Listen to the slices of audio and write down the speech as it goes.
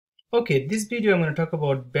Okay, this video I'm going to talk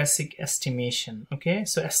about basic estimation. Okay,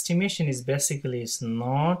 so estimation is basically is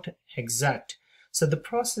not exact. So the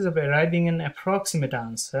process of arriving an approximate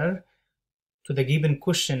answer to the given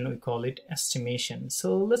question, we call it estimation.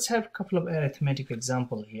 So let's have a couple of arithmetic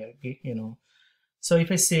examples here. So if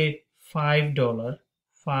I say $5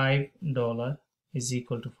 is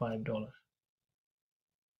equal to $5.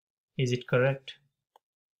 Is it correct?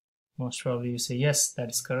 Most probably you say yes,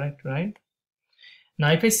 that is correct, right?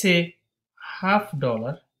 Now if I say $half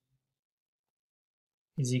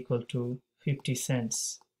is equal to 50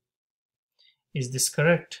 cents, is this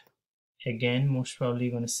correct? Again, most probably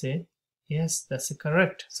you're going to say yes, that's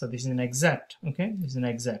correct. So this is an exact. Okay, this is an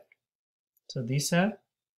exact. So these are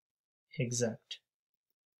exact.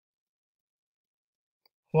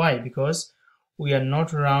 Why? Because we are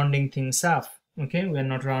not rounding things up. Okay, we are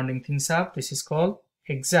not rounding things up. This is called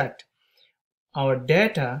exact. Our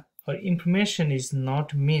data or information is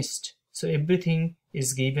not missed, so everything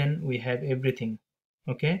is given. We have everything,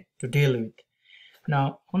 okay, to deal with.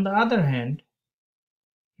 Now on the other hand,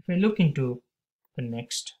 if I look into the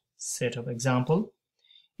next set of example,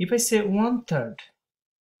 if I say 1/3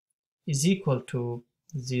 is equal to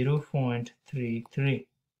 0.33,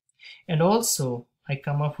 and also I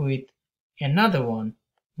come up with another one,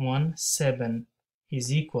 1/7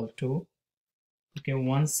 is equal to, okay,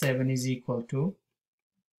 1/7 is equal to,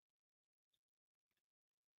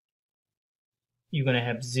 you're going to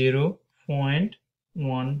have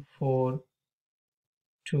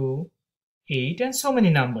 0.1428 and so many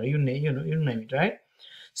number, you name it, right?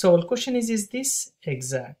 So the question is this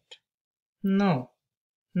exact? No,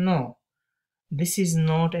 this is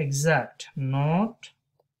not exact, not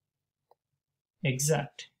an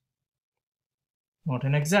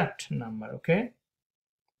exact number. Okay,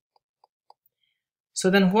 so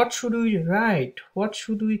then what should we write? What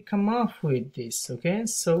should we come up with this? Okay,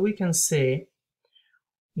 so we can say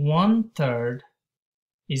 1/3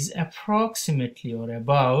 is approximately or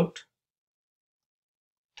about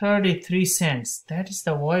 33 cents. That is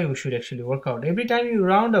the way we should actually work out. Every time you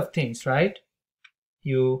round up things, right?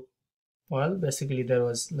 Well, basically there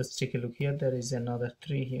was, let's take a look here, there is another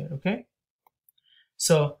 3 here. Okay,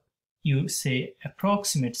 so you say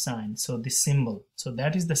approximate sign, so this symbol, so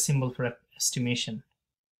that is the symbol for estimation,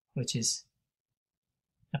 which is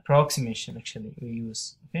approximation actually we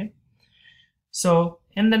use. Okay, so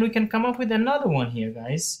and then we can come up with another one here,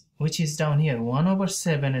 guys, which is down here,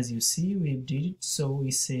 1/7. As you see, we did it, so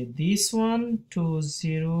we say this one to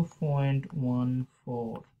 0.14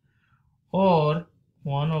 or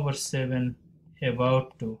 1/7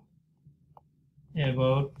 about to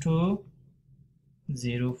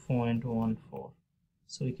 0.14.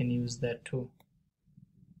 so we can use that too,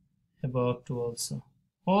 about to also,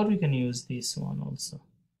 or we can use this one also.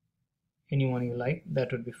 Anyone you like,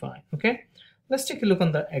 that would be fine. Okay, let's take a look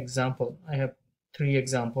on the example. I have 3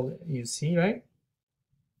 examples, you see, right?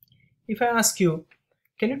 If I ask you,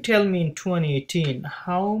 can you tell me in 2018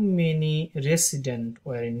 how many residents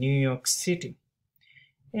were in New York City?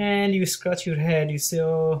 And you scratch your head, you say,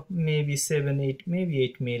 oh, maybe 7, 8, maybe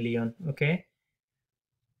 8 million. Okay,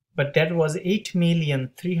 but that was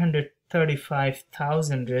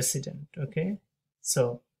 8,335,000 residents. Okay,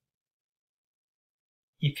 so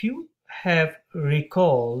if you have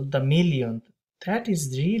recalled the million, that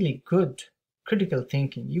is really good critical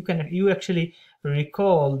thinking. You actually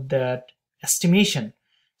recall that estimation.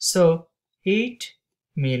 So 8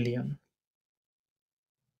 million,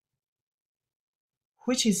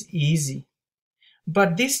 which is easy,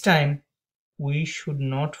 but this time we should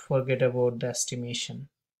not forget about the estimation.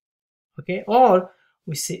 Okay, or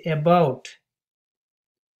we say about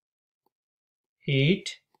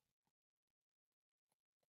 8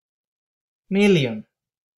 million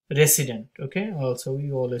resident. Okay, also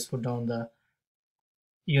we always put down the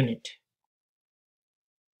unit.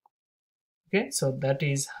 Okay, so that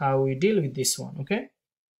is how we deal with this one. Okay,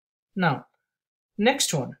 now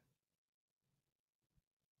next one,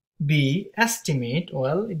 B, estimate.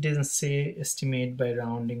 Well, it doesn't say estimate by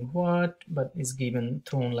rounding what, but it's given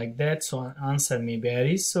thrown like that, so answer may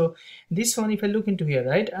vary. So this one, if I look into here,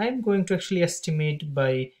 right, I'm going to actually estimate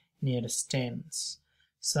by nearest tens.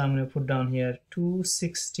 So I'm going to put down here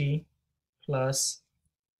 260 plus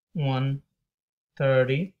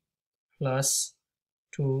 130 plus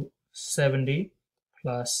 270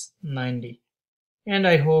 plus 90, and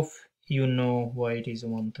I hope you know why it is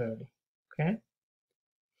 130. Okay,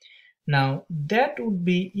 now that would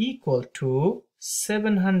be equal to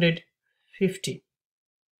 750.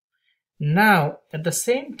 Now at the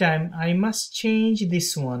same time I must change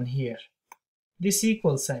this one here, this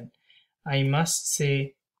equal sign. I must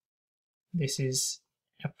say this is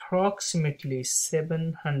approximately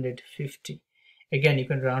 750. Again, you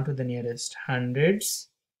can round to the nearest hundreds.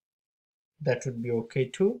 That would be okay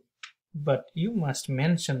too, but you must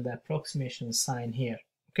mention the approximation sign here.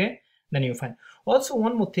 Okay, then you find. Also,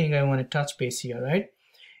 one more thing I want to touch base here, right?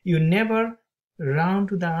 You never round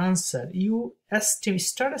to the answer. You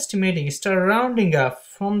start estimating, start rounding up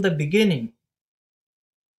from the beginning.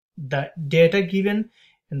 The data given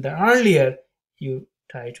in the earlier, you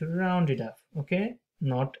try to round it up, okay,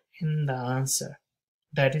 not in the answer.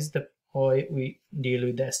 That is the way we deal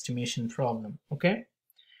with the estimation problem. Okay,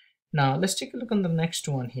 now let's take a look on the next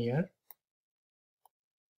one here.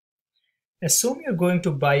 Assume you're going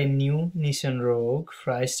to buy a new Nissan Rogue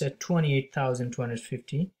priced at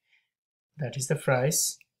 28,250. That is the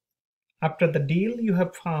price. After the deal, you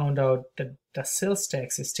have found out that the sales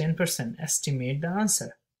tax is 10%. Estimate the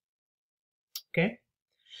answer. Okay,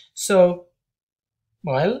 so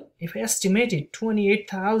well, if I estimate it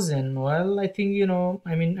 28,000, well, I think, you know,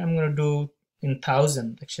 I mean, I'm going to do in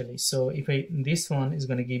 1,000 actually. So if this one is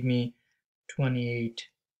going to give me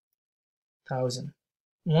 28,000.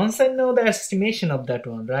 Once I know the estimation of that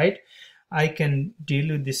one, right, I can deal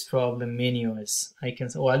with this problem many ways. I can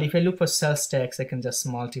say, well, if I look for sales tax, I can just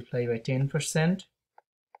multiply by 10%,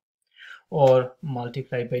 or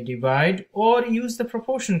multiply by divide, or use the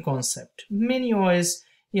proportion concept. Many ways,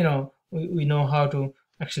 you know, we know how to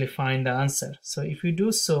actually find the answer. So if you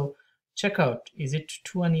do so, check out, is it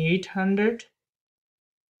 2800?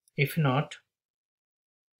 If not,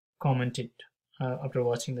 comment it after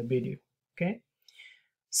watching the video. Okay,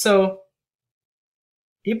 so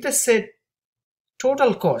if they said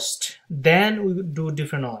total cost, then we would do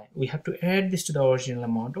different way. We have to add this to the original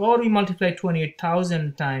amount, or we multiply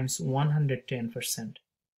 28,000 times 110%.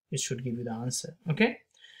 It should give you the answer. Okay,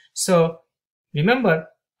 so remember,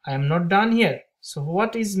 I am not done here. So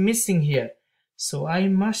what is missing here? So I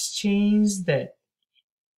must change that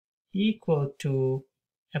equal to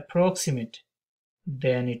approximate,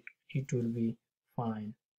 then it will be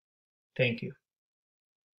fine. Thank you.